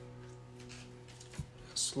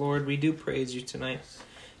Jesus. Lord, we do praise you tonight.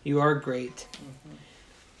 You are great.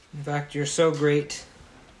 In fact, you're so great,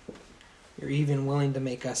 you're even willing to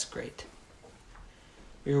make us great.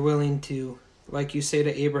 You're willing to, like you say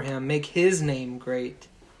to Abraham, make his name great.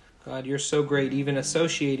 God, you're so great. Even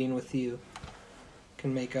associating with you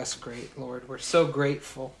can make us great, Lord. We're so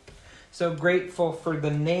grateful. So grateful for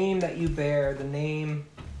the name that you bear, the name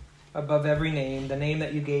above every name, the name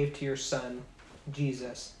that you gave to your Son,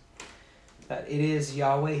 Jesus. That it is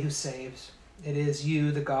Yahweh who saves. It is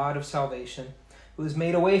you, the God of salvation, who has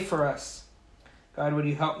made a way for us. God, would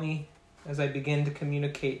you help me as I begin to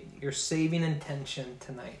communicate your saving intention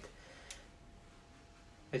tonight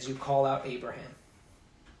as you call out Abraham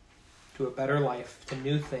to a better life, to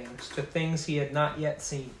new things, to things he had not yet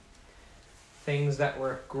seen, things that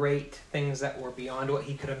were great, things that were beyond what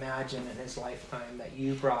he could imagine in his lifetime that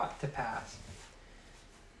you brought to pass.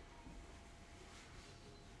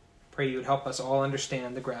 Pray you would help us all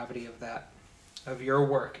understand the gravity of that, of your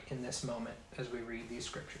work in this moment as we read these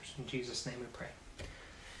scriptures. In Jesus' name we pray.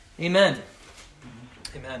 Amen.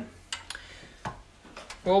 Amen.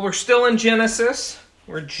 Well, we're still in Genesis.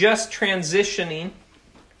 We're just transitioning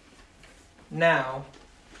now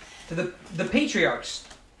to the patriarchs,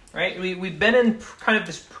 right? We've been in kind of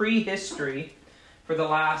this prehistory for the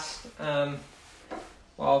last,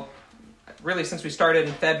 really since we started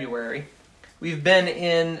in February. We've been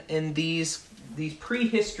in these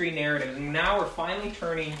prehistory narratives, and now we're finally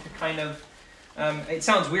turning to kind of, it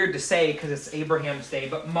sounds weird to say because it's Abraham's day,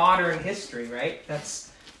 but modern history, right?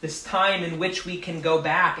 That's this time in which we can go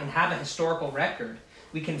back and have a historical record.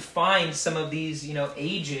 We can find some of these,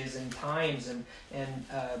 ages and times and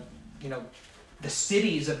the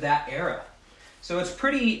cities of that era. So it's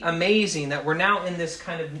pretty amazing that we're now in this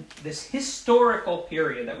kind of this historical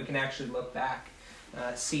period that we can actually look back,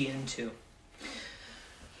 see into.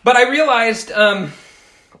 But I realized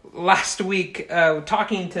last week,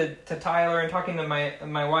 talking to Tyler and talking to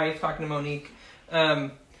my wife, talking to Monique,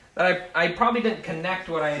 that I probably didn't connect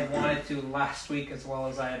what I had wanted to last week as well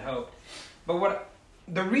as I had hoped. But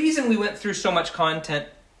the reason we went through so much content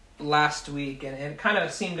last week, and it kind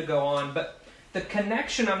of seemed to go on, but the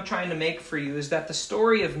connection I'm trying to make for you is that the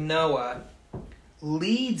story of Noah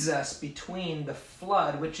leads us between the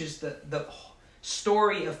flood, which is the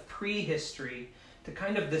story of prehistory, to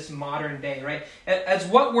kind of this modern day, right? As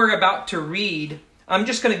what we're about to read, I'm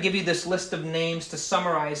just going to give you this list of names to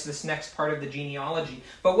summarize this next part of the genealogy.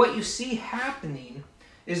 But what you see happening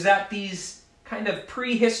is that these kind of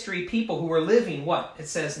prehistory people who were living, it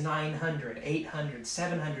says 900, 800,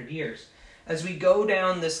 700 years. As we go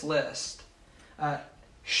down this list,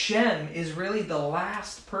 Shem is really the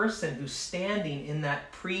last person who's standing in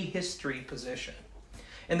that prehistory position.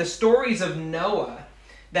 And the stories of Noah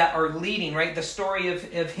that are leading, right? The story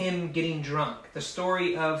of him getting drunk, the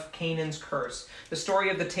story of Canaan's curse, the story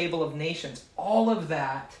of the Table of Nations, all of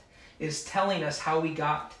that is telling us how we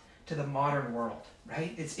got to the modern world,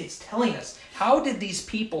 right? It's telling us, how did these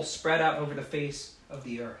people spread out over the face of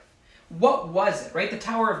the earth? What was it, right? The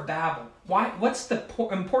Tower of Babel. What's the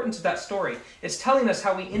importance of that story? It's telling us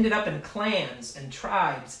how we ended up in clans and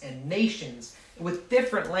tribes and nations with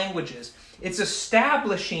different languages. It's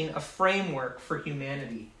establishing a framework for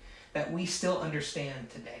humanity that we still understand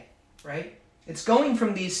today, right? It's going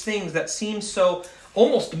from these things that seem so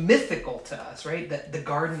almost mythical to us, right? The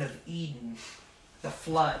Garden of Eden, the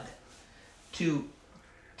flood, to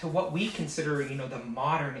what we consider, the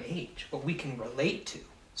modern age, what we can relate to,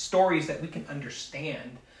 stories that we can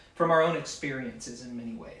understand from our own experiences in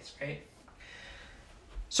many ways, right?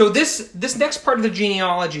 So this next part of the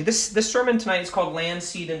genealogy, this sermon tonight is called Land,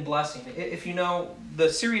 Seed, and Blessing. If you know, the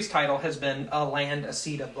series title has been A Land, a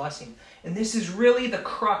Seed, a Blessing. And this is really the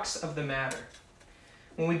crux of the matter.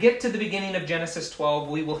 When we get to the beginning of Genesis 12,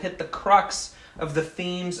 we will hit the crux of the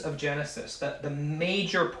themes of Genesis, the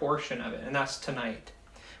major portion of it, and that's tonight,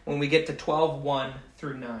 when we get to 12:1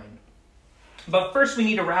 through 9. But first we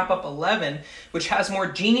need to wrap up 11, which has more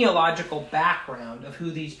genealogical background of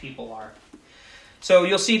who these people are. So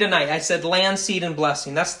you'll see tonight, I said Land, Seed, and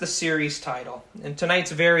Blessing. That's the series title. And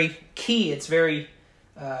tonight's very key. It's very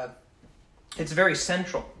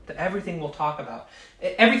central to everything we'll talk about.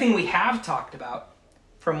 Everything we have talked about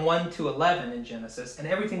from 1 to 11 in Genesis, and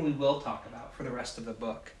everything we will talk about for the rest of the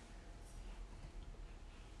book.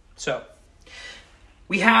 So,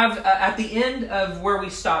 we have, at the end of where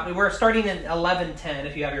we stopped, we're starting in 11:10,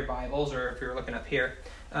 if you have your Bibles, or if you're looking up here.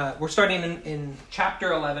 We're starting in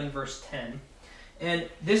chapter 11, verse 10. And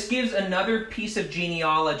this gives another piece of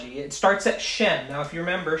genealogy. It starts at Shem. Now, if you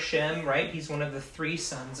remember Shem, right, he's one of the three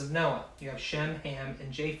sons of Noah. You have Shem, Ham,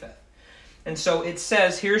 and Japheth. And so it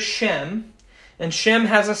says, here's Shem, And Shem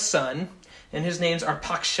has a son, and his name's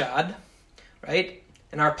Arpachshad, right?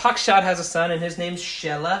 And Arpachshad has a son, and his name's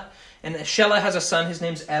Shelah. And Shelah has a son, his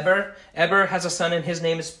name's Eber. Eber has a son, and his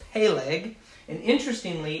name is Peleg. And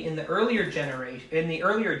interestingly, in the earlier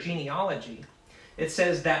genealogy, it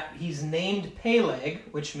says that he's named Peleg,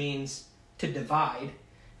 which means to divide,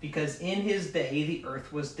 because in his day the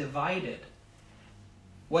earth was divided.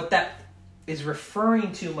 What that is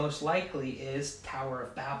referring to most likely is Tower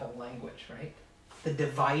of Babel language, right? The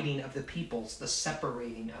dividing of the peoples, the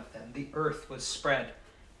separating of them. The earth was spread,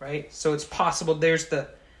 right? So it's possible there's the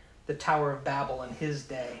Tower of Babel in his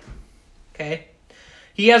day. Okay?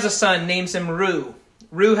 He has a son, names him Ru.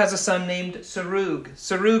 Ru has a son named Serug.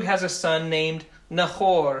 Serug has a son named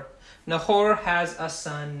Nahor. Nahor has a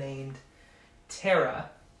son named Terah.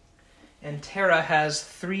 And Terah has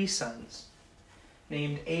 3 sons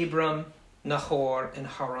named Abram, Nahor, and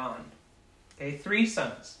Haran. Okay, 3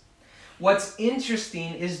 sons. What's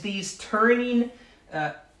interesting is these turning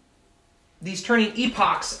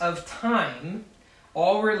epochs of time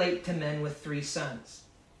all relate to men with 3 sons,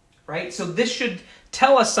 right? So this should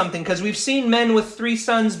tell us something, because we've seen men with 3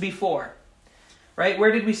 sons before, right?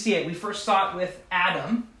 Where did we see it? We first saw it with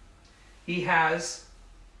Adam. He has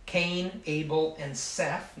Cain, Abel, and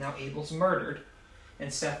Seth. Now Abel's murdered,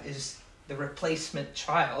 and Seth is the replacement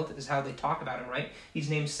child, is how they talk about him, right? He's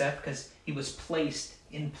named Seth because he was placed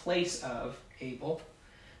in place of Abel.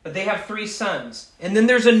 But they have 3 sons. And then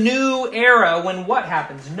there's a new era when what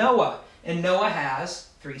happens? Noah. And Noah has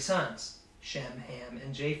 3 sons, Shem, Ham,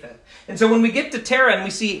 and Japheth. And so when we get to Terah and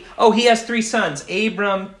we see, he has 3 sons,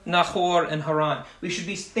 Abram, Nahor, and Haran, we should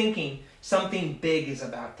be thinking something big is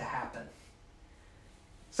about to happen.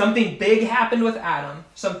 Something big happened with Adam,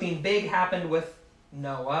 something big happened with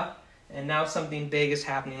Noah, and now something big is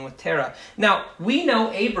happening with Terah. Now, we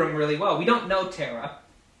know Abram really well. We don't know Terah,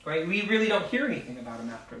 right? We really don't hear anything about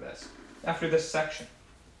him after this section.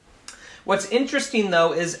 What's interesting,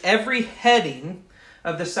 though, is every heading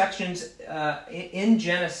of the sections in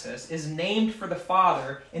Genesis is named for the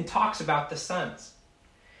father and talks about the sons.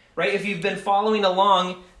 Right? If you've been following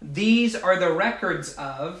along, these are the records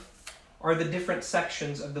of, or the different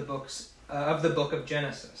sections of the book of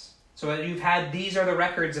Genesis. So these are the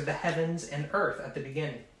records of the heavens and earth at the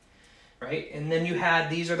beginning. Right? And then you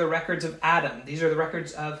had, these are the records of Adam. These are the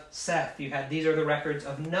records of Seth. You had, these are the records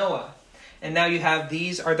of Noah. And now you have,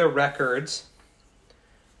 these are the records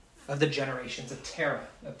of the generations of Terah,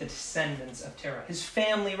 of the descendants of Terah, his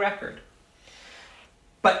family record.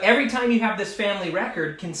 But every time you have this family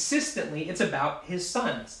record, consistently, it's about his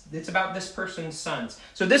sons. It's about this person's sons.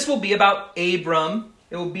 So this will be about Abram.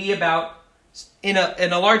 It will be about, in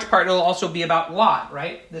a large part, it will also be about Lot,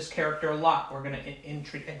 right? This character Lot we're going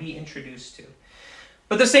to be introduced to.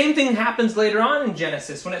 But the same thing happens later on in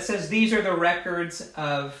Genesis when it says these are the records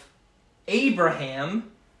of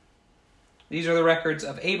Abraham. These are the records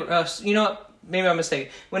of Abraham. Maybe I'm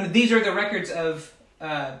mistaken. When these are the records of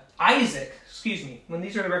Isaac, when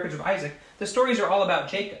these are the records of Isaac, the stories are all about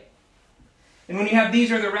Jacob. And when you have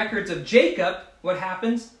these are the records of Jacob, what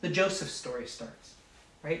happens? The Joseph story starts.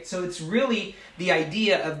 Right? So it's really the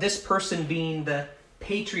idea of this person being the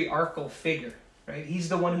patriarchal figure. Right? He's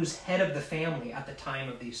the one who's head of the family at the time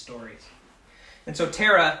of these stories. And so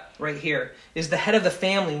Terah, right here, is the head of the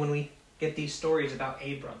family when we get these stories about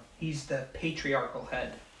Abram. He's the patriarchal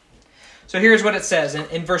head. So here's what it says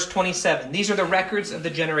in verse 27. These are the records of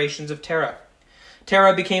the generations of Terah.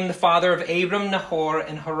 Terah became the father of Abram, Nahor,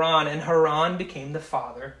 and Haran became the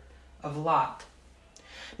father of Lot.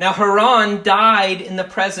 Now Haran died in the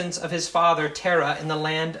presence of his father Terah in the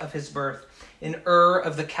land of his birth, in Ur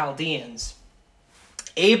of the Chaldeans.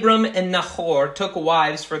 Abram and Nahor took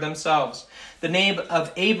wives for themselves. The name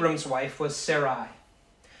of Abram's wife was Sarai.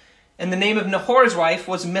 And the name of Nahor's wife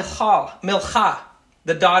was Milcah,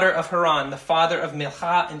 the daughter of Haran, the father of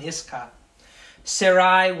Milcah and Iscah.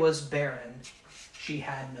 Sarai was barren. She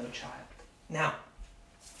had no child. Now,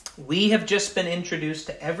 we have just been introduced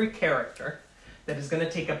to every character that is going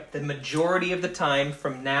to take up the majority of the time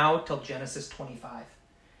from now till Genesis 25.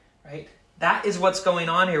 Right? That is what's going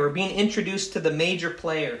on here. We're being introduced to the major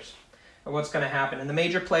players of what's going to happen. And the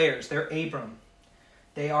major players, they're Abram.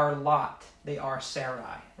 They are Lot. They are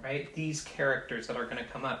Sarai, right? These characters that are going to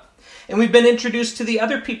come up. And we've been introduced to the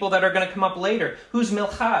other people that are going to come up later. Who's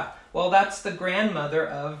Milcah? Well, that's the grandmother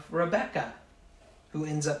of Rebekah, who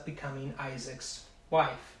ends up becoming Isaac's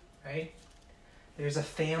wife, right? There's a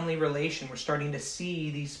family relation. We're starting to see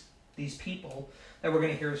these people that we're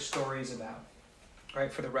going to hear stories about,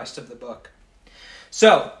 right, for the rest of the book.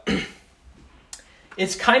 So,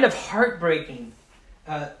 it's kind of heartbreaking,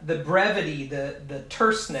 the brevity, the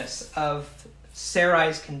terseness of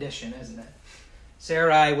Sarai's condition, isn't it?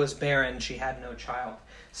 Sarai was barren. She had no child.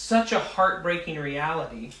 Such a heartbreaking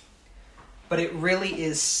reality, but it really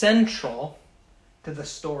is central to the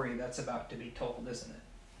story that's about to be told, isn't it?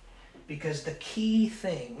 Because the key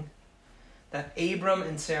thing that Abram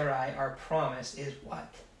and Sarai are promised is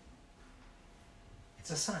what?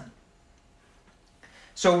 It's a son.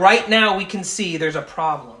 So right now we can see there's a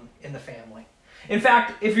problem in the family. In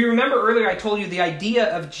fact, if you remember earlier, I told you the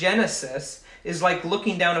idea of Genesis is like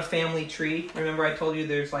looking down a family tree. Remember I told you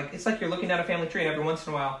it's like you're looking down a family tree, and every once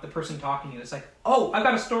in a while the person talking to you is like, oh, I've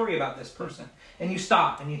got a story about this person. And you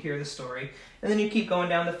stop and you hear the story, and then you keep going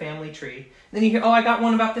down the family tree. And then you hear, oh, I got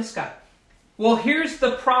one about this guy. Well, here's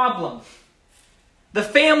the problem. The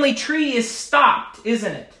family tree is stopped,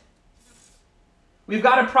 isn't it? We've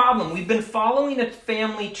got a problem. We've been following a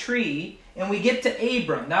family tree, and we get to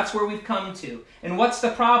Abram. That's where we've come to. And what's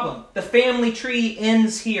the problem? The family tree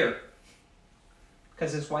ends here.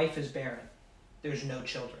 Because his wife is barren. There's no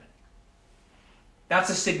children. That's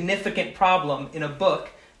a significant problem in a book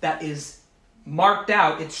that is marked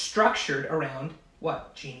out. It's structured around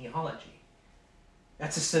what? Genealogy.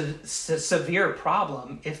 That's a severe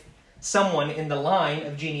problem if someone in the line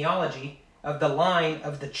of genealogy, of the line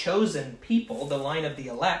of the chosen people, the line of the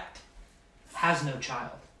elect, has no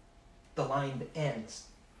child. The line ends.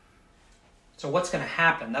 So what's going to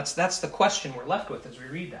happen? That's the question we're left with as we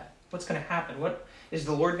read that. What's going to happen? What is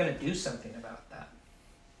the Lord going to do something about that?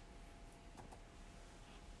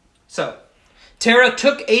 So, Terah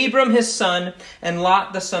took Abram his son, and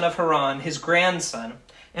Lot the son of Haran, his grandson,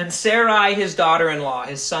 and Sarai his daughter-in-law,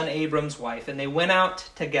 his son Abram's wife, and they went out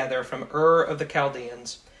together from Ur of the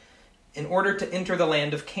Chaldeans in order to enter the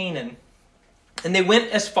land of Canaan. And they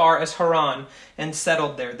went as far as Haran and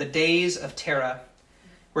settled there. The days of Terah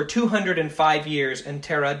were 205 years, and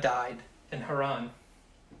Terah died in Haran.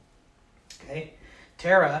 Okay?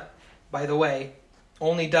 Terah, by the way,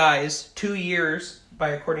 only dies 2 years,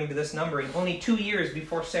 according to this numbering, only 2 years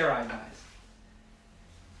before Sarai dies.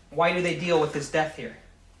 Why do they deal with his death here?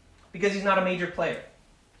 Because he's not a major player.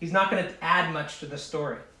 He's not going to add much to the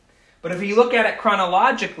story. But if you look at it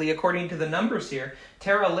chronologically, according to the numbers here,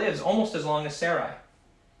 Terah lives almost as long as Sarai.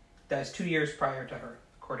 Dies 2 years prior to her,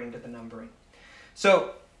 according to the numbering.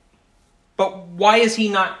 So, but why is he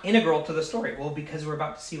not integral to the story? Well, because we're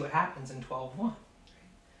about to see what happens in 12:1.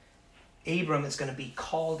 Abram is going to be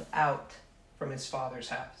called out from his father's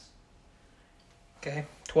house. Okay,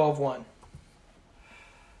 12:1.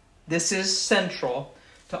 This is central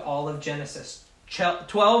to all of Genesis.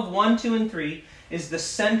 12:1, 2, and 3 is the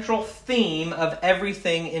central theme of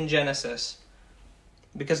everything in Genesis.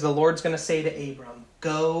 Because the Lord's going to say to Abram,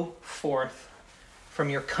 go forth from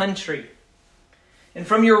your country and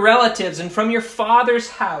from your relatives and from your father's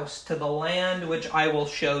house to the land which I will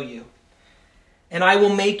show you. And I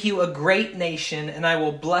will make you a great nation, and I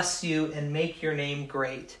will bless you and make your name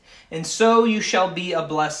great. And so you shall be a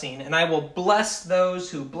blessing, and I will bless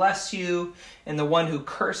those who bless you, and the one who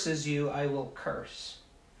curses you I will curse.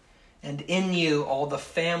 And in you all the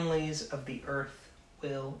families of the earth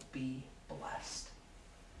will be blessed.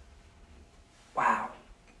 Wow,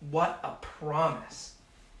 what a promise.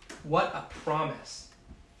 What a promise.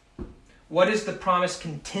 What is the promise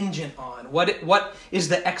contingent on? What is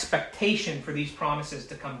the expectation for these promises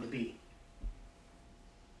to come to be?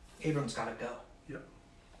 Abram's got to go. Yep.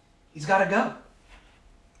 He's got to go.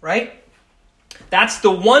 Right? That's the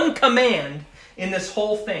one command in this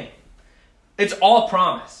whole thing. It's all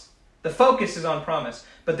promise. The focus is on promise.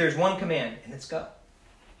 But there's one command, and it's go.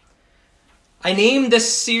 I named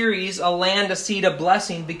this series A Land, a Seed, a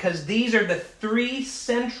Blessing because these are the three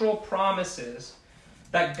central promises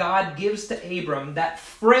that God gives to Abram that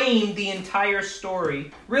frame the entire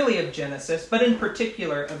story, really of Genesis, but in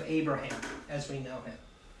particular of Abraham, as we know him.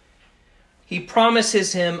 He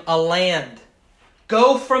promises him a land.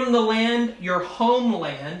 Go from the land, your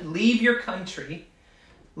homeland, leave your country,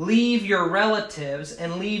 leave your relatives,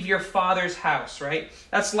 and leave your father's house, right?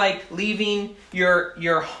 That's like leaving your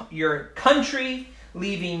country,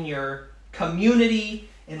 leaving your community,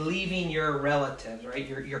 and leaving your relatives, right?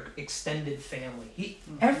 Your extended family.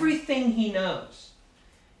 Everything he knows,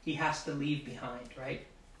 he has to leave behind, right?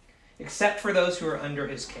 Except for those who are under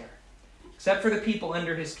his care. Except for the people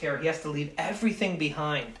under his care, he has to leave everything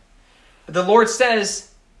behind. But the Lord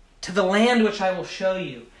says, to the land which I will show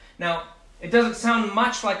you. Now, it doesn't sound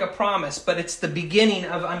much like a promise, but it's the beginning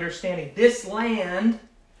of understanding. This land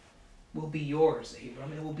will be yours,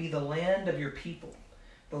 Abram. It will be the land of your people,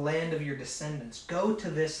 the land of your descendants. Go to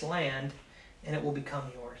this land, and it will become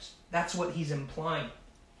yours. That's what he's implying.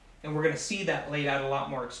 And we're going to see that laid out a lot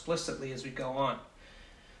more explicitly as we go on.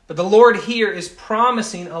 But the Lord here is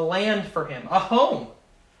promising a land for him, a home.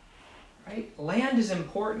 Right? Land is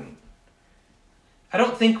important. I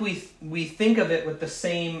don't think we think of it with the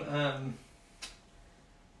same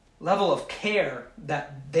level of care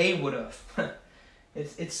that they would have.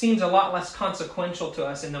 It seems a lot less consequential to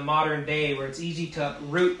us in the modern day where it's easy to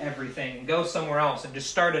uproot everything and go somewhere else and just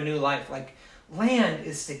start a new life. Like, land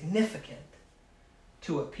is significant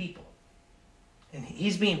to a people. And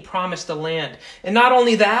he's being promised a land. And not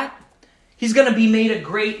only that, he's going to be made a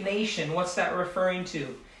great nation. What's that referring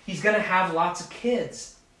to? He's going to have lots of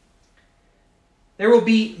kids. There will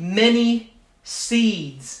be many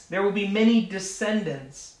seeds. There will be many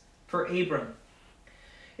descendants for Abram.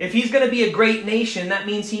 If he's going to be a great nation, that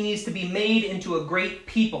means he needs to be made into a great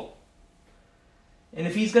people. And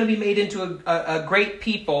if he's going to be made into a great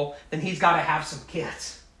people, then he's got to have some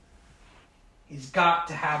kids. He's got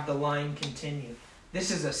to have the line continue. This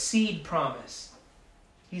is a seed promise.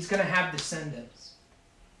 He's going to have descendants.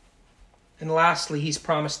 And lastly, he's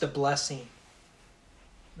promised a blessing.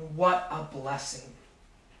 What a blessing.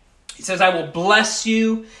 He says, I will bless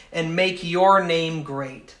you and make your name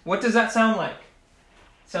great. What does that sound like?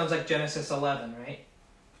 Sounds like Genesis 11, right?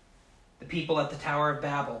 The people at the Tower of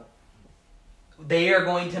Babel. They are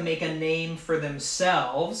going to make a name for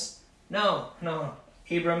themselves. No.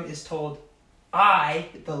 Abram is told, I,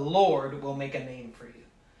 the Lord, will make a name for you.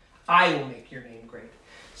 I will make your name great.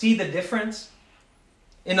 See the difference?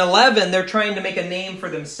 In 11, they're trying to make a name for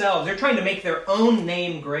themselves. They're trying to make their own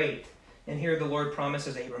name great. And here the Lord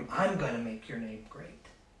promises Abram, I'm going to make your name great.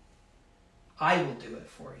 I will do it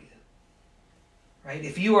for you. Right?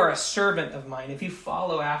 If you are a servant of mine, if you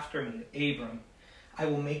follow after me, Abram, I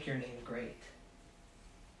will make your name great.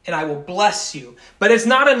 And I will bless you. But it's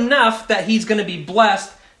not enough that he's going to be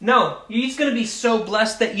blessed. No, he's going to be so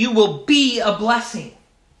blessed that you will be a blessing.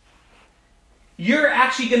 You're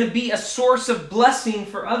actually going to be a source of blessing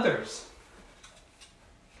for others.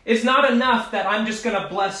 It's not enough that I'm just going to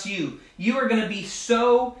bless you. You are going to be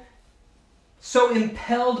so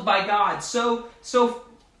impelled by God, so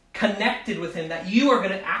connected with him that you are going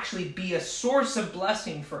to actually be a source of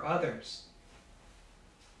blessing for others.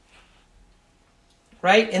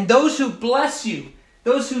 Right? And those who bless you,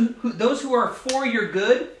 those who are for your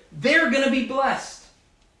good, they're going to be blessed.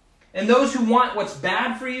 And those who want what's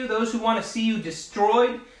bad for you, those who want to see you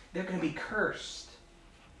destroyed, they're going to be cursed.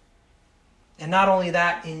 And not only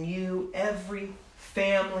that, in you, every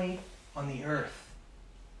family on the earth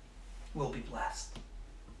will be blessed.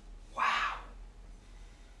 Wow.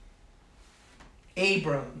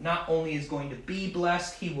 Abram not only is going to be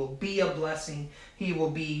blessed, he will be a blessing. He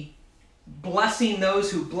will be blessing those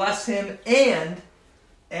who bless him, and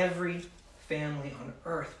every family on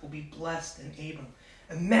earth will be blessed in Abram.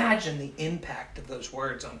 Imagine the impact of those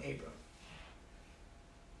words on Abram.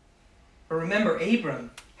 But remember,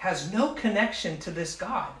 Abram has no connection to this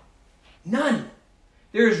God. None.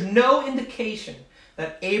 There is no indication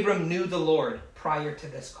that Abram knew the Lord prior to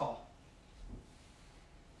this call.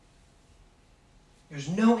 There's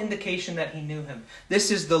no indication that he knew him.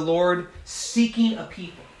 This is the Lord seeking a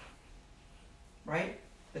people. Right?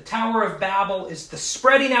 The Tower of Babel is the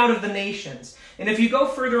spreading out of the nations. And if you go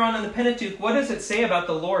further on in the Pentateuch, what does it say about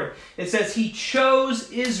the Lord? It says he chose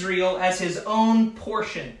Israel as his own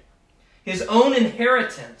portion, his own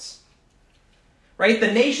inheritance. Right?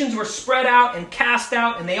 The nations were spread out and cast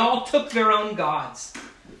out, and they all took their own gods.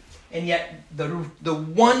 And yet, the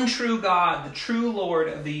one true God, the true Lord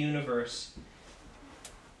of the universe,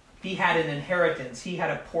 he had an inheritance, he had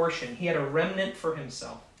a portion, he had a remnant for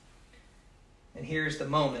himself. And here's the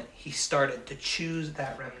moment he started to choose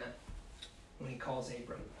that remnant when he calls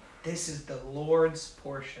Abram. This is the Lord's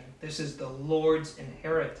portion. This is the Lord's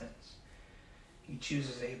inheritance. He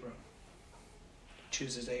chooses Abram.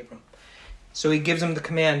 So he gives him the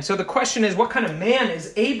command. So the question is, what kind of man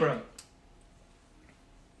is Abram?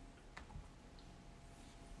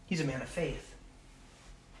 He's a man of faith.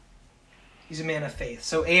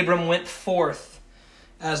 So Abram went forth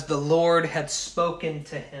as the Lord had spoken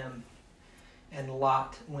to him, and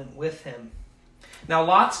Lot went with him. Now,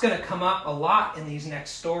 Lot's going to come up a lot in these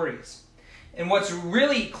next stories. And what's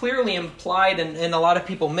really clearly implied, and a lot of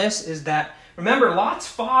people miss, is that, remember, Lot's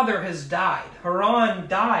father has died. Haran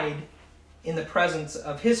died in the presence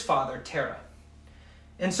of his father, Terah.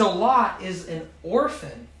 And so Lot is an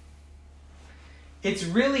orphan. It's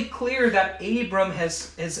really clear that Abram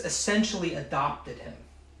has essentially adopted him.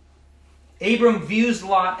 Abram views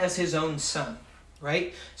Lot as his own son.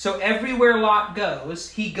 Right? So everywhere Lot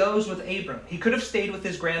goes, he goes with Abram. He could have stayed with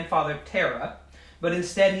his grandfather Terah, but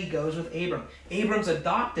instead he goes with Abram. Abram's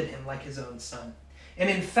adopted him like his own son. And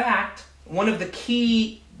in fact, one of the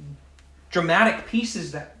key dramatic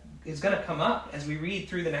pieces that is going to come up as we read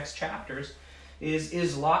through the next chapters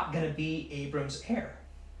is Lot going to be Abram's heir?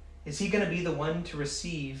 Is he going to be the one to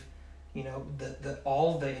receive,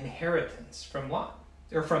 all the inheritance from Lot?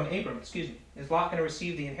 Or from Abram, excuse me. Is Lot going to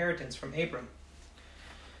receive the inheritance from Abram?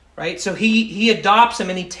 Right? So he adopts him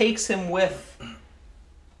and he takes him with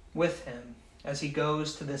him as he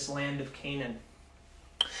goes to this land of Canaan.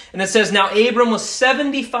 And it says, now Abram was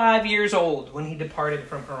 75 years old when he departed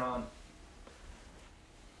from Haran.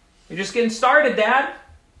 You're just getting started, Dad.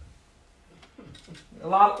 A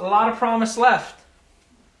lot of promise left.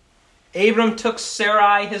 Abram took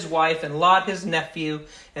Sarai his wife and Lot his nephew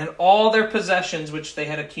and all their possessions which they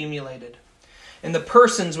had accumulated and the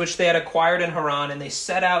persons which they had acquired in Haran, and they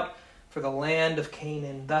set out for the land of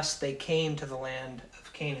Canaan. Thus they came to the land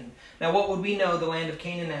of Canaan. Now what would we know the land of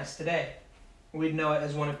Canaan as today? We'd know it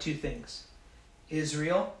as one of two things.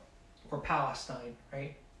 Israel or Palestine,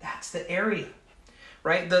 right? That's the area,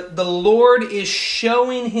 right? The Lord is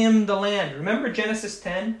showing him the land. Remember Genesis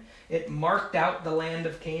 10? It marked out the land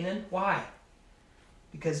of Canaan. Why?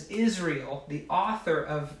 Because Israel, the author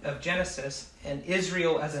of Genesis, and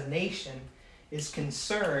Israel as a nation, is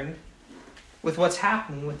concerned with what's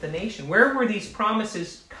happening with the nation. Where were these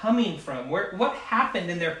promises coming from? What happened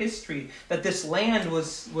in their history that this land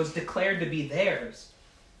was declared to be theirs?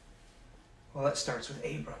 Well, it starts with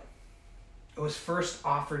Abram. It was first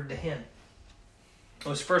offered to him.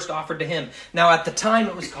 Now, at the time,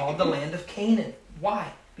 it was called the land of Canaan.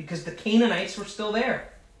 Why? Because the Canaanites were still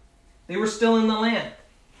there. They were still in the land.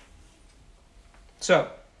 So,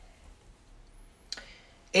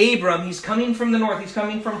 Abram, he's coming from the north. He's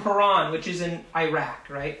coming from Haran, which is in Iraq,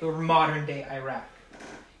 right? Or modern-day Iraq.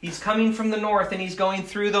 He's coming from the north, and he's going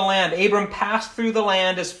through the land. Abram passed through the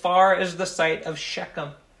land as far as the site of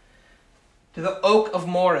Shechem, to the oak of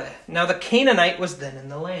Moreh. Now, the Canaanite was then in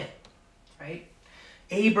the land, right?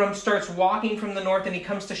 Abram starts walking from the north, and he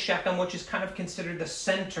comes to Shechem, which is kind of considered the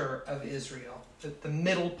center of Israel, the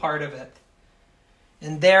middle part of it.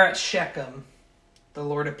 And there at Shechem, the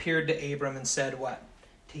Lord appeared to Abram and said, what?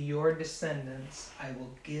 To your descendants I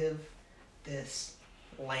will give this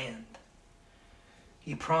land.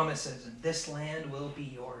 He promises, this land will be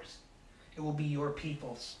yours. It will be your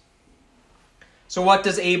people's. So what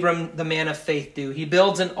does Abram, the man of faith, do? He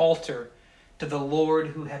builds an altar to the Lord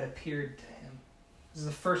who had appeared to him. This is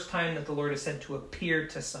the first time that the Lord is said to appear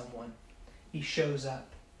to someone. He shows up.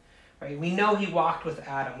 Right? We know he walked with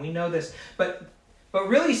Adam. We know this. But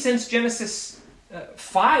really since Genesis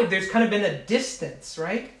 5, there's kind of been a distance,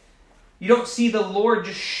 right? You don't see the Lord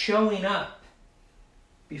just showing up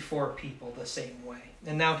before people the same way.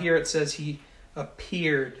 And now here it says he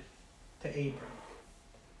appeared to Abram.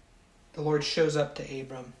 The Lord shows up to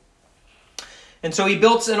Abram. And so he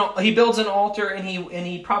builds an altar and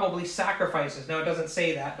he probably sacrifices. Now it doesn't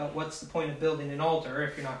say that, but what's the point of building an altar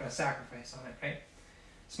if you're not going to sacrifice on it, right?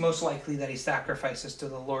 It's most likely that he sacrifices to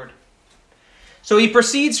the Lord. So he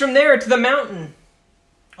proceeds from there to the mountain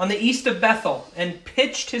on the east of Bethel and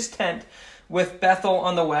pitched his tent with Bethel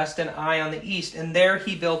on the west and Ai on the east. And there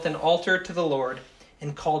he built an altar to the Lord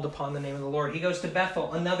and called upon the name of the Lord. He goes to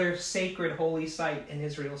Bethel, another sacred holy site in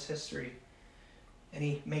Israel's history. And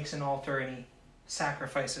he makes an altar and he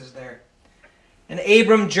sacrifices there. And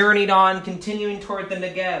Abram journeyed on, continuing toward the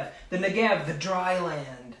Negev. The Negev, the dry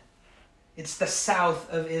land. It's the south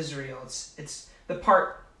of Israel. It's the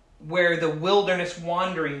part where the wilderness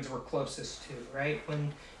wanderings were closest to, right?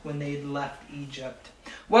 When they'd left Egypt.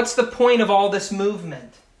 What's the point of all this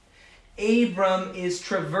movement? Abram is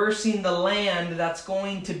traversing the land that's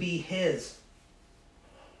going to be his.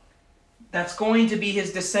 That's going to be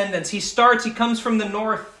his descendants. He comes from the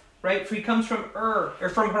north, right? He comes from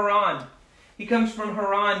from Haran. He comes from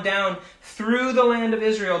Haran down through the land of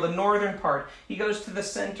Israel, the northern part. He goes to the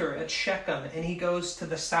center at Shechem, and he goes to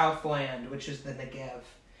the south land, which is the Negev.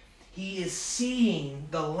 He is seeing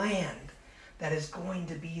the land that is going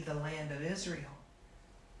to be the land of Israel.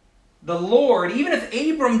 The Lord, even if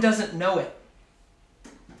Abram doesn't know it,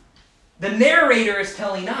 the narrator is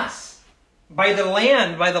telling us by the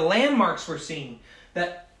landmarks we're seeing,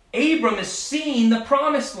 that Abram is seeing the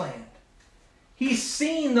promised land. He's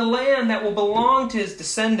seeing the land that will belong to his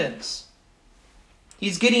descendants.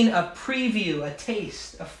 He's getting a preview, a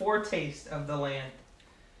taste, a foretaste of the land.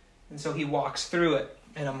 And so he walks through it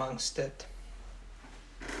and amongst it.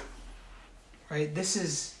 Right? This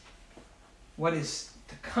is what is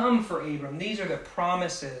to come for Abram. These are the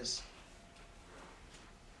promises.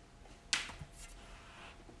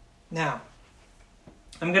 Now,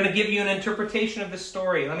 I'm going to give you an interpretation of this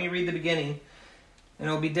story. Let me read the beginning, and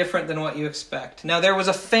it'll be different than what you expect. Now, there was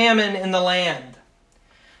a famine in the land.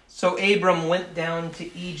 So Abram went down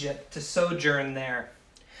to Egypt to sojourn there,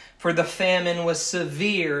 for the famine was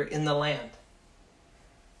severe in the land.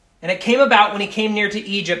 And it came about when he came near to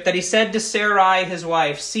Egypt that he said to Sarai his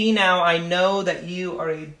wife, "See now, I know that you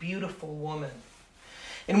are a beautiful woman.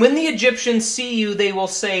 And when the Egyptians see you, they will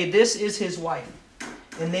say, 'This is his wife,'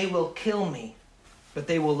 and they will kill me, but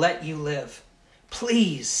they will let you live.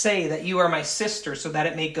 Please say that you are my sister, so that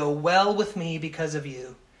it may go well with me because of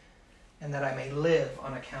you, and that I may live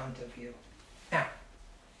on account of you." Now,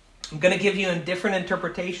 I'm going to give you a different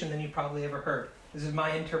interpretation than you probably ever heard. This is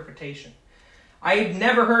my interpretation. I've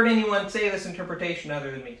never heard anyone say this interpretation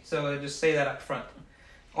other than me, so I just say that up front.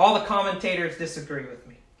 All the commentators disagree with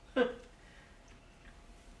me.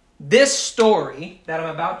 This story that I'm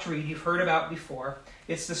about to read, you've heard about before.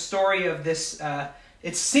 It's the story of this,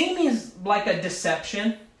 it seems like a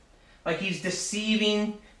deception, like he's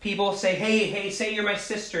deceiving people. Say, hey, say you're my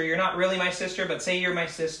sister. You're not really my sister, but say you're my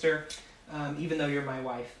sister, even though you're my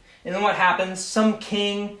wife. And then what happens? Some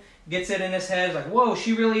king gets it in his head, like, whoa,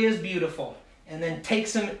 she really is beautiful. And then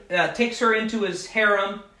takes her into his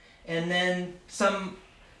harem, and then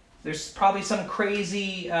there's probably some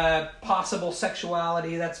crazy possible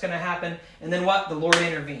sexuality that's going to happen. And then what? The Lord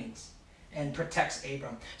intervenes and protects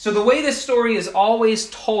Abram. So the way this story is always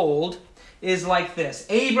told is like this.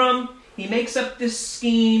 Abram, he makes up this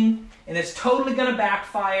scheme, and it's totally going to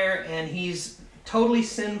backfire, and he's totally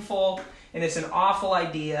sinful, and it's an awful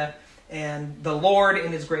idea. And the Lord,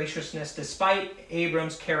 in his graciousness, despite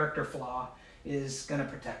Abram's character flaw, is going to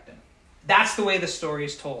protect him. That's the way the story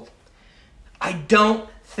is told. I don't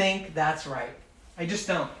think that's right. I just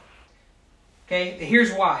don't. Okay,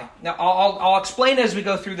 here's why. Now, I'll explain as we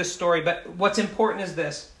go through this story, but what's important is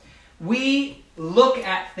this. We look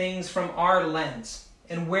at things from our lens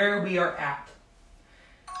and where we are at.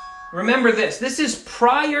 Remember this. This is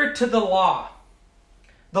prior to the law.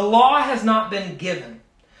 The law has not been given.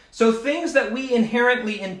 So things that we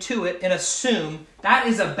inherently intuit and assume, that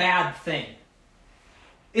is a bad thing,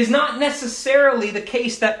 is not necessarily the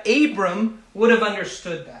case that Abram would have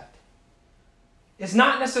understood that. It's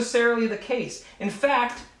not necessarily the case. In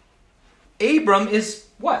fact, Abram is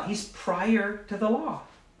what? He's prior to the law.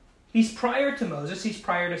 He's prior to Moses. He's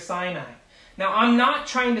prior to Sinai. Now, I'm not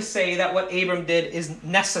trying to say that what Abram did is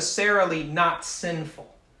necessarily not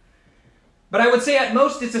sinful. But I would say at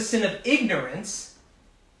most it's a sin of ignorance,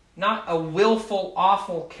 not a willful,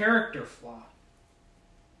 awful character flaw.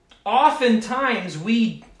 Oftentimes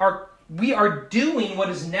we are doing what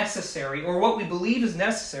is necessary, or what we believe is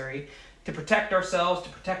necessary, to protect ourselves, to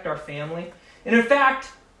protect our family. And in fact,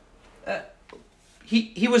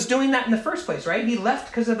 he was doing that in the first place, right? He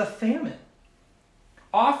left because of the famine.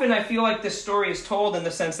 Often I feel like this story is told in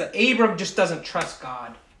the sense that Abram just doesn't trust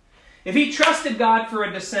God. If he trusted God for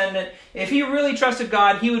a descendant, if he really trusted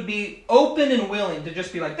God, he would be open and willing to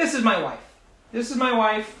just be like, this is my wife. This is my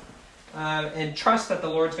wife. And trust that the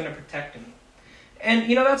Lord's going to protect him.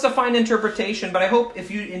 And, that's a fine interpretation, but I hope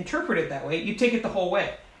if you interpret it that way, you take it the whole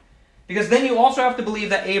way. Because then you also have to believe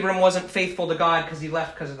that Abram wasn't faithful to God because he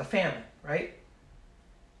left because of the famine, right?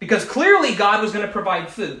 Because clearly God was going to provide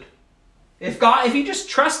food. If he just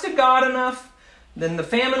trusted God enough, then the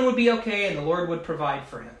famine would be okay and the Lord would provide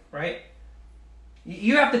for him, right?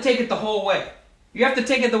 You have to take it the whole way. You have to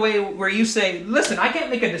take it the way where you say, listen, I can't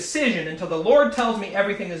make a decision until the Lord tells me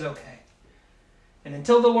everything is okay. And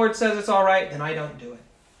until the Lord says it's all right, then I don't do it.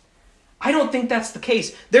 I don't think that's the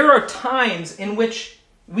case. There are times in which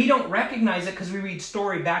we don't recognize it because we read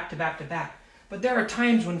story back to back to back. But there are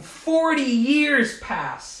times when 40 years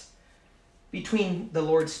pass between the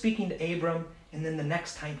Lord speaking to Abram and then the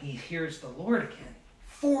next time he hears the Lord again.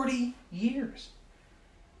 40 years.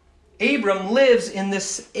 Abram lives in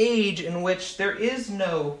this age in which there is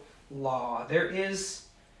no law. There is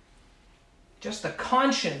just a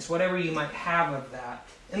conscience, whatever you might have of that.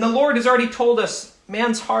 And the Lord has already told us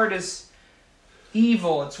man's heart is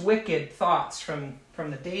evil. It's wicked thoughts from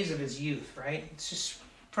the days of his youth, right? It's just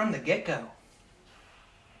from the get-go.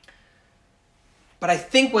 But I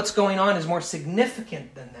think what's going on is more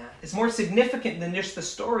significant than that. It's more significant than just the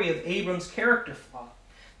story of Abram's character flaw.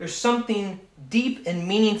 There's something deep and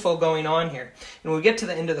meaningful going on here. And when we get to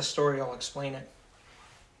the end of the story, I'll explain it.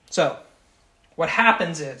 So, what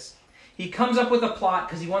happens is, he comes up with a plot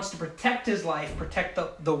because he wants to protect his life, protect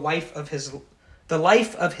the life of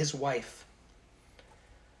his wife.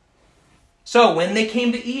 So, when they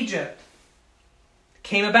came to Egypt,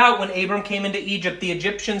 came about when Abram came into Egypt, the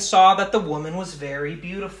Egyptians saw that the woman was very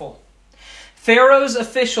beautiful. Pharaoh's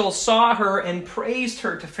officials saw her and praised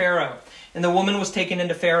her to Pharaoh, and the woman was taken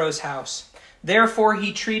into Pharaoh's house. Therefore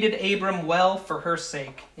he treated Abram well for her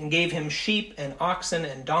sake, and gave him sheep and oxen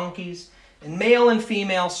and donkeys, and male and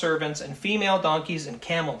female servants, and female donkeys and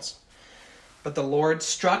camels. But the Lord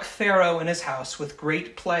struck Pharaoh and his house with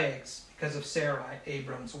great plagues because of Sarai,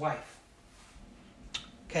 Abram's wife.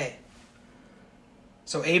 Okay.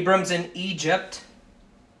 So Abram's in Egypt.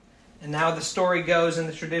 And now the story goes in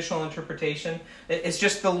the traditional interpretation. It's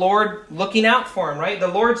just the Lord looking out for him, right? The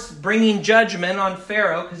Lord's bringing judgment on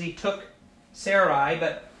Pharaoh because he took Sarai.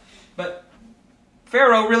 But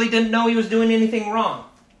Pharaoh really didn't know he was doing anything wrong.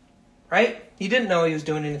 Right? He didn't know he was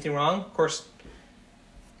doing anything wrong. Of course,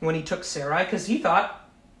 when he took Sarai, because he thought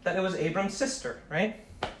that it was Abram's sister, right?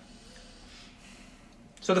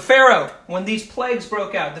 So the Pharaoh, when these plagues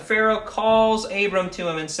broke out, the Pharaoh calls Abram to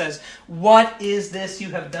him and says, "What is this you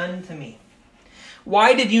have done to me?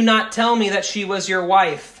 Why did you not tell me that she was your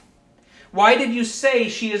wife? Why did you say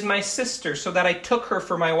she is my sister, so that I took her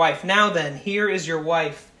for my wife? Now then, here is your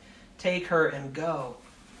wife. Take her and go."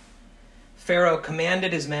 Pharaoh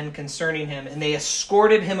commanded his men concerning him, and they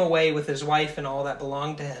escorted him away with his wife and all that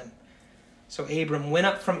belonged to him. So Abram went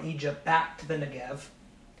up from Egypt back to the Negev,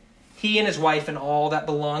 he and his wife and all that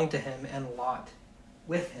belonged to him, and Lot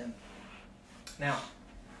with him. Now,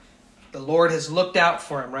 the Lord has looked out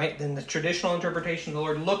for him, right? In the traditional interpretation, the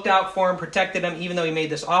Lord looked out for him, protected him, even though he made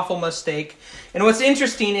this awful mistake. And what's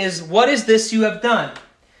interesting is, what is this you have done?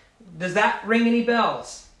 Does that ring any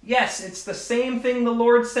bells? Yes, it's the same thing the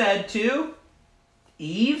Lord said to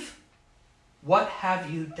Eve. What have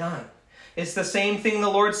you done? It's the same thing the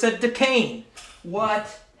Lord said to Cain.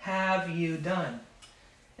 What have you done?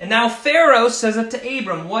 And now Pharaoh says it to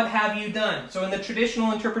Abram. What have you done? So in the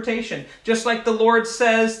traditional interpretation, just like the Lord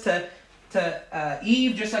says to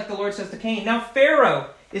Eve, just like the Lord says to Cain, now Pharaoh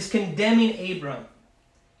is condemning Abram.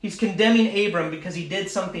 He's condemning Abram because he did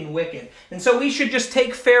something wicked. And so we should just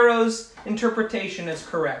take Pharaoh's interpretation as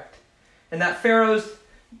correct. And that Pharaoh's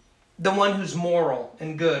the one who's moral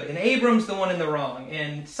and good. And Abram's the one in the wrong.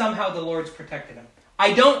 And somehow the Lord's protected him.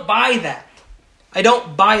 I don't buy that. I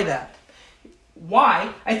don't buy that.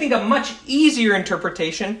 Why? I think a much easier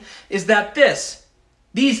interpretation is that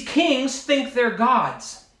these kings think they're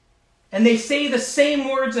gods. And they say the same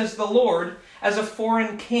words as the Lord as a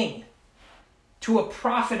foreign king to a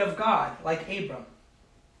prophet of God like Abram.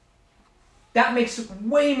 That makes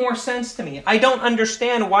way more sense to me. I don't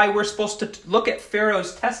understand why we're supposed to look at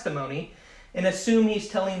Pharaoh's testimony and assume he's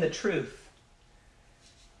telling the truth.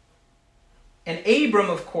 And Abram,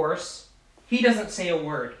 of course, he doesn't say a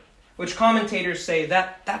word, which commentators say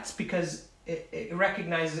that's because it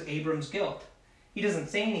recognizes Abram's guilt. He doesn't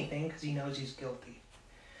say anything because he knows he's guilty.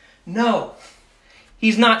 No.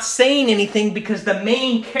 He's not saying anything because the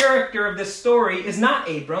main character of this story is not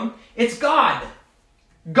Abram, it's God.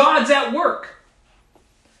 God's at work.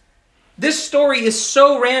 This story is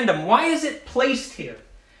so random. Why is it placed here?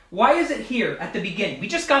 Why is it here at the beginning? We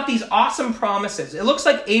just got these awesome promises. It looks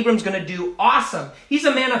like Abram's going to do awesome. He's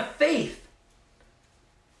a man of faith.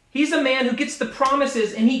 He's a man who gets the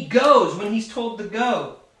promises and he goes when he's told to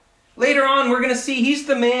go. Later on, we're going to see he's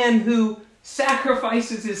the man who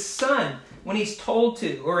sacrifices his son when he's told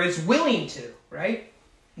to, or is willing to, right?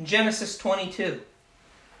 In Genesis 22.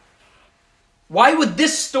 Why would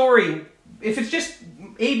this story, if it's just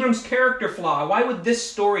Abram's character flaw, why would this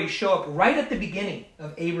story show up right at the beginning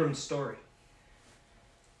of Abram's story?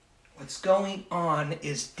 What's going on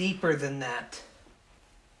is deeper than that.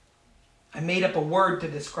 I made up a word to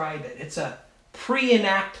describe it. It's a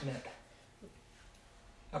pre-enactment.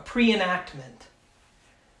 A pre-enactment.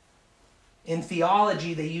 In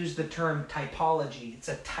theology, they use the term typology. It's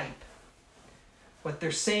a type. What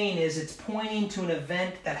they're saying is it's pointing to an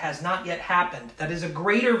event that has not yet happened, that is a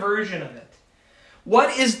greater version of it.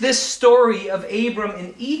 What is this story of Abram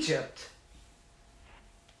in Egypt?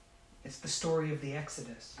 It's the story of the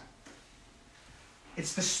Exodus.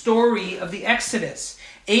 It's the story of the Exodus.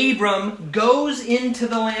 Abram goes into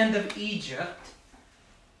the land of Egypt,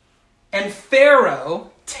 and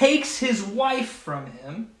Pharaoh takes his wife from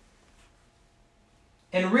him.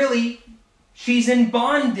 And really, she's in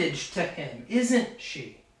bondage to him, isn't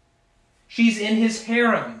she? She's in his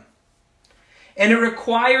harem. And it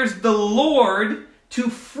requires the Lord to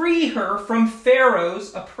free her from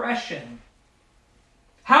Pharaoh's oppression.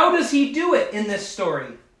 How does he do it in this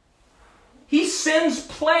story? He sends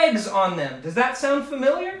plagues on them. Does that sound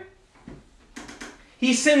familiar?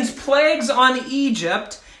 He sends plagues on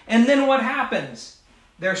Egypt, and then what happens?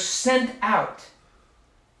 They're sent out.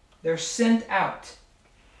 They're sent out.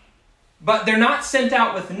 But they're not sent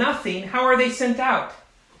out with nothing. How are they sent out?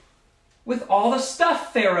 with all the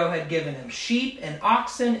stuff Pharaoh had given him, sheep and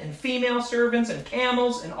oxen and female servants and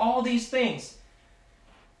camels and all these things.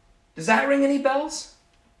 Does that ring any bells?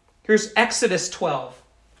 Here's Exodus 12,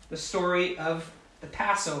 the story of the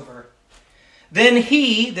Passover. Then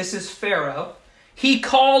he, this is Pharaoh, he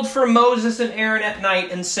called for Moses and Aaron at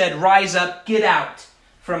night and said, "Rise up, get out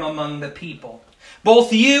from among the people,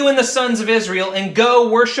 both you and the sons of Israel, and go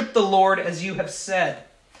worship the Lord as you have said.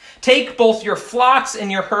 Take both your flocks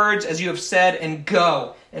and your herds as you have said, and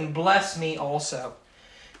go, and bless me also."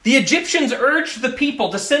 The Egyptians urged the people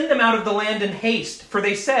to send them out of the land in haste, for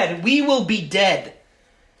they said, "We will be dead."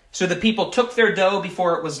 So the people took their dough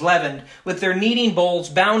before it was leavened, with their kneading bowls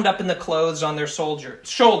bound up in the clothes on their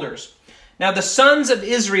shoulders. Now the sons of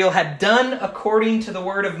Israel had done according to the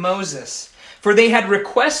word of Moses, for they had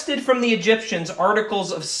requested from the Egyptians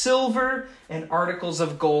articles of silver and articles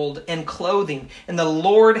of gold and clothing, and the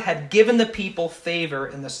Lord had given the people favor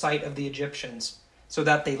in the sight of the Egyptians, so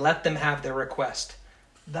that they let them have their request.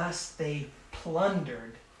 Thus they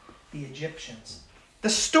plundered the Egyptians. The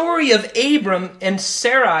story of Abram and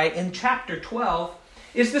Sarai in chapter 12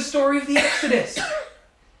 is the story of the Exodus.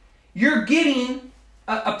 You're getting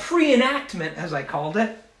a pre-enactment, as I called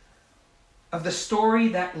it, of the story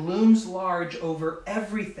that looms large over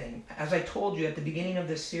everything, as I told you at the beginning of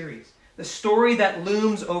this series. The story that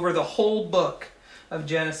looms over the whole book of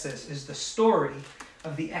Genesis is the story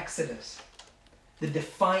of the Exodus, the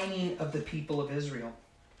defining of the people of Israel.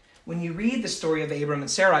 When you read the story of Abram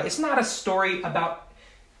and Sarai, it's not a story about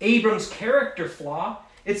Abram's character flaw.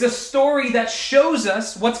 It's a story that shows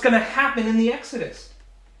us what's going to happen in the Exodus.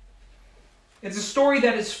 It's a story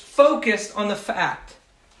that is focused on the fact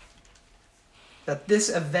that this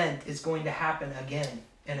event is going to happen again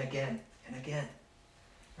and again and again.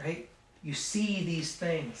 Right? You see these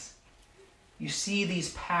things. You see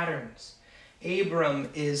these patterns. Abram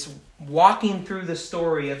is walking through the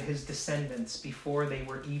story of his descendants before they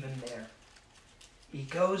were even there. He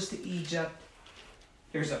goes to Egypt.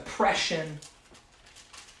 There's oppression.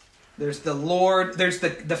 There's the Lord. There's the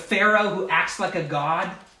Pharaoh who acts like a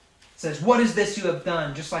god. Says, "What is this you have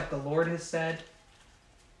done?" Just like the Lord has said.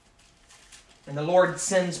 And the Lord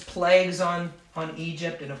sends plagues on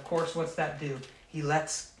Egypt. And of course, what's that do? He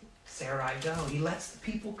lets Sarai go. He lets the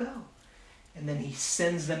people go. And then he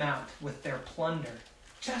sends them out with their plunder.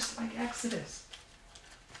 Just like Exodus.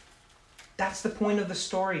 That's the point of the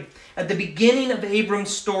story. At the beginning of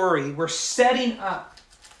Abram's story, we're setting up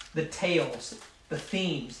the tales, the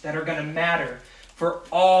themes that are going to matter for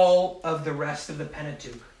all of the rest of the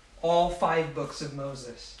Pentateuch. All 5 books of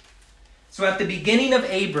Moses. So at the beginning of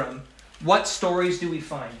Abram, what stories do we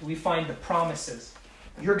find? We find the promises.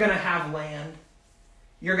 You're going to have land.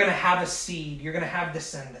 You're going to have a seed. You're going to have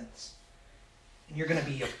descendants. And you're going to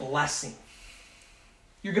be a blessing.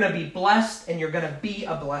 You're going to be blessed and you're going to be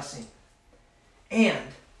a blessing. And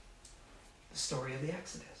the story of the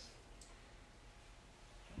Exodus.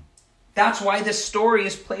 That's why this story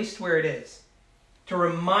is placed where it is. To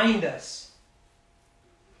remind us.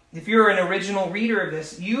 If you're an original reader of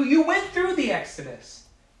this, you went through the Exodus.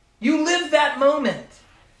 You lived that moment.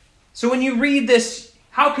 So when you read this,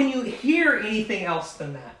 how can you hear anything else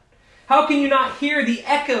than that? How can you not hear the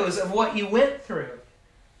echoes of what you went through?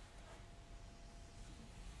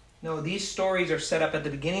 No, these stories are set up at the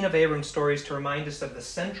beginning of Abram's stories to remind us of the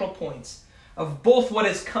central points of both what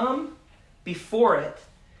has come before it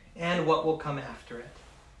and what will come after it.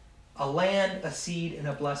 A land, a seed, and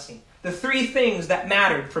a blessing. The 3 things that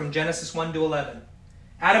mattered from Genesis 1 to 11.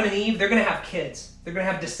 Adam and Eve, they're going to have kids. They're going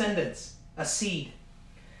to have descendants, a seed.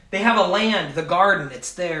 They have a land, the garden,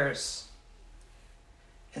 it's theirs.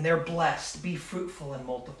 And they're blessed. Be fruitful and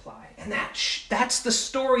multiply. And that's the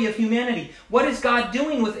story of humanity. What is God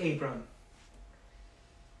doing with Abram?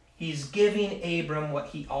 He's giving Abram what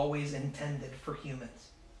he always intended for humans.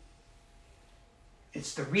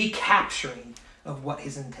 It's the recapturing of what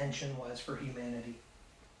his intention was for humanity.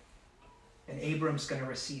 And Abram's going to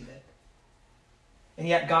receive it. And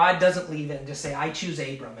yet God doesn't leave it and just say, "I choose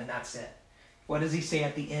Abram," and that's it. What does he say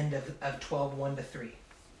at the end of 12, 1-3?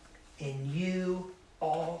 "In you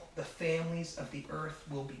all the families of the earth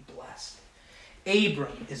will be blessed."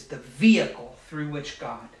 Abram is the vehicle through which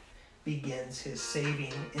God begins his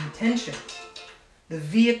saving intentions. The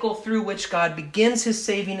vehicle through which God begins his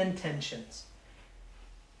saving intentions.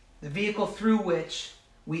 The vehicle through which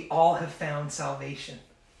we all have found salvation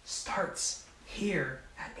starts here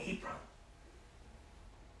at Abram.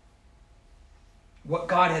 What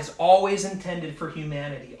God has always intended for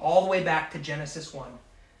humanity, all the way back to Genesis 1,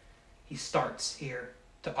 he starts here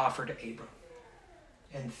to offer to Abram.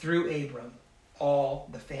 And through Abram, all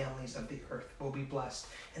the families of the earth will be blessed.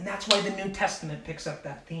 And that's why the New Testament picks up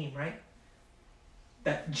that theme, right?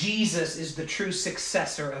 That Jesus is the true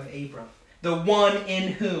successor of Abram, the one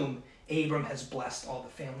in whom Abram has blessed all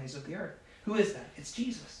the families of the earth. Who is that? It's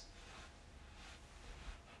Jesus.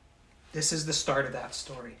 This is the start of that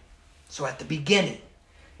story. So at the beginning,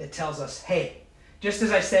 it tells us, hey, just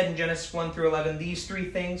as I said in Genesis 1 through 11, these three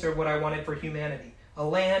things are what I wanted for humanity. A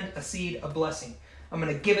land, a seed, a blessing. I'm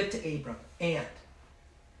going to give it to Abram. And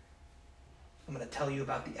I'm going to tell you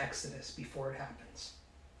about the Exodus before it happens.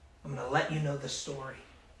 I'm going to let you know the story.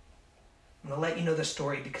 I'm going to let you know the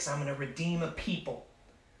story because I'm going to redeem a people.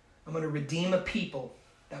 I'm going to redeem a people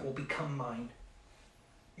that will become mine.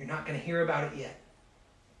 You're not going to hear about it yet,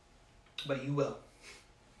 but you will.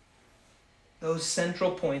 Those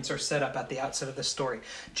central points are set up at the outset of the story.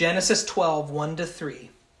 Genesis 12, 1-3.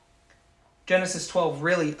 Genesis 12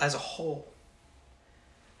 really, as a whole,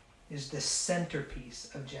 is the centerpiece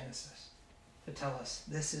of Genesis to tell us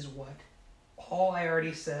this is what all I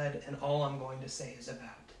already said and all I'm going to say is about.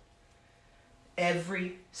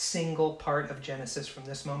 Every single part of Genesis from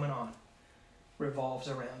this moment on revolves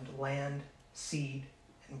around land, seed,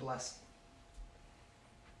 and blessing.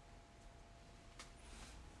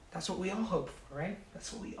 That's what we all hope for, right?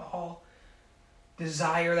 That's what we all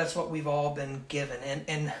desire. That's what we've all been given.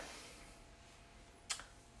 And I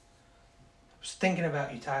was thinking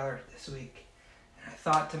about you, Tyler, this week. And I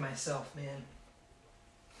thought to myself,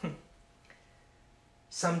 man,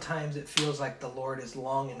 sometimes it feels like the Lord is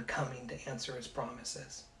long in coming to answer his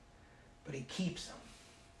promises. But he keeps them.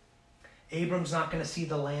 Abram's not going to see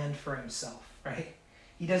the land for himself, right?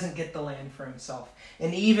 He doesn't get the land for himself.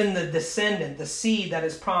 And even the descendant, the seed that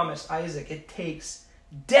is promised, Isaac, it takes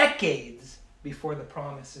decades before the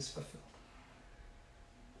promise is fulfilled.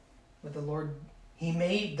 But the Lord, he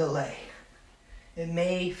may delay. It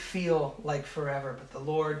may feel like forever, but the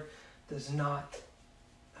Lord does not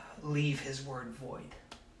leave his word void.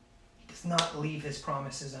 He does not leave his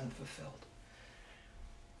promises unfulfilled.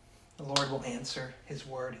 The Lord will answer his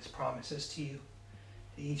word, his promises to you,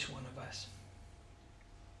 to each one of us.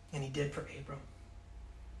 And he did for Abram.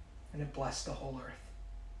 And it blessed the whole earth.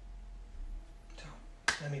 So,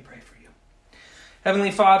 let me pray for you.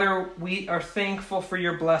 Heavenly Father, we are thankful for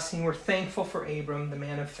your blessing. We're thankful for Abram, the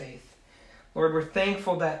man of faith. Lord, we're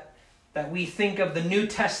thankful that we think of the New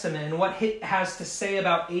Testament and what it has to say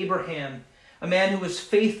about Abraham, a man who was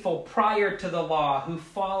faithful prior to the law, who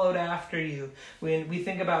followed after you. We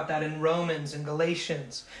think about that in Romans and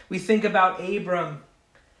Galatians. We think about Abram,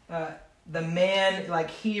 the man,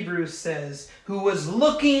 like Hebrews says, who was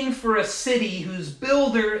looking for a city whose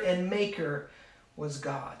builder and maker was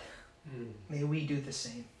God. May we do the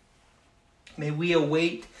same. May we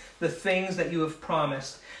await the things that you have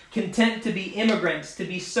promised, content to be immigrants, to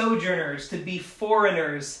be sojourners, to be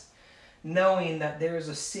foreigners, knowing that there is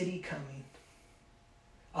a city coming,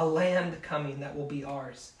 a land coming that will be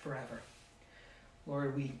ours forever.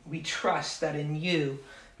 Lord, we trust that in you,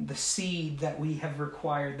 the seed that we have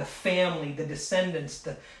required, the family, the descendants,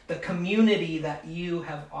 the community that you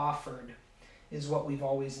have offered is what we've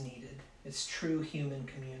always needed. It's true human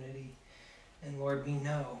community. And Lord, we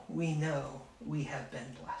know we have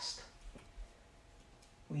been blessed.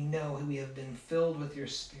 We know we have been filled with your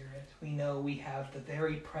Spirit. We know we have the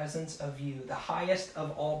very presence of you, the highest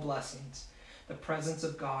of all blessings, the presence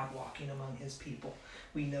of God walking among his people.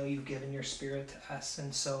 We know you've given your Spirit to us,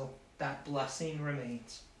 and so that blessing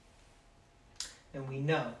remains. And we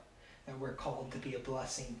know that we're called to be a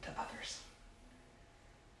blessing to others,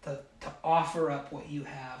 to offer up what you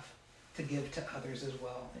have to give to others as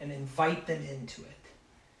well, and invite them into it.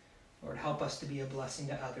 Lord, help us to be a blessing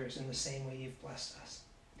to others in the same way you've blessed us.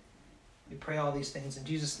 We pray all these things in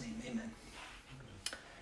Jesus' name. Amen.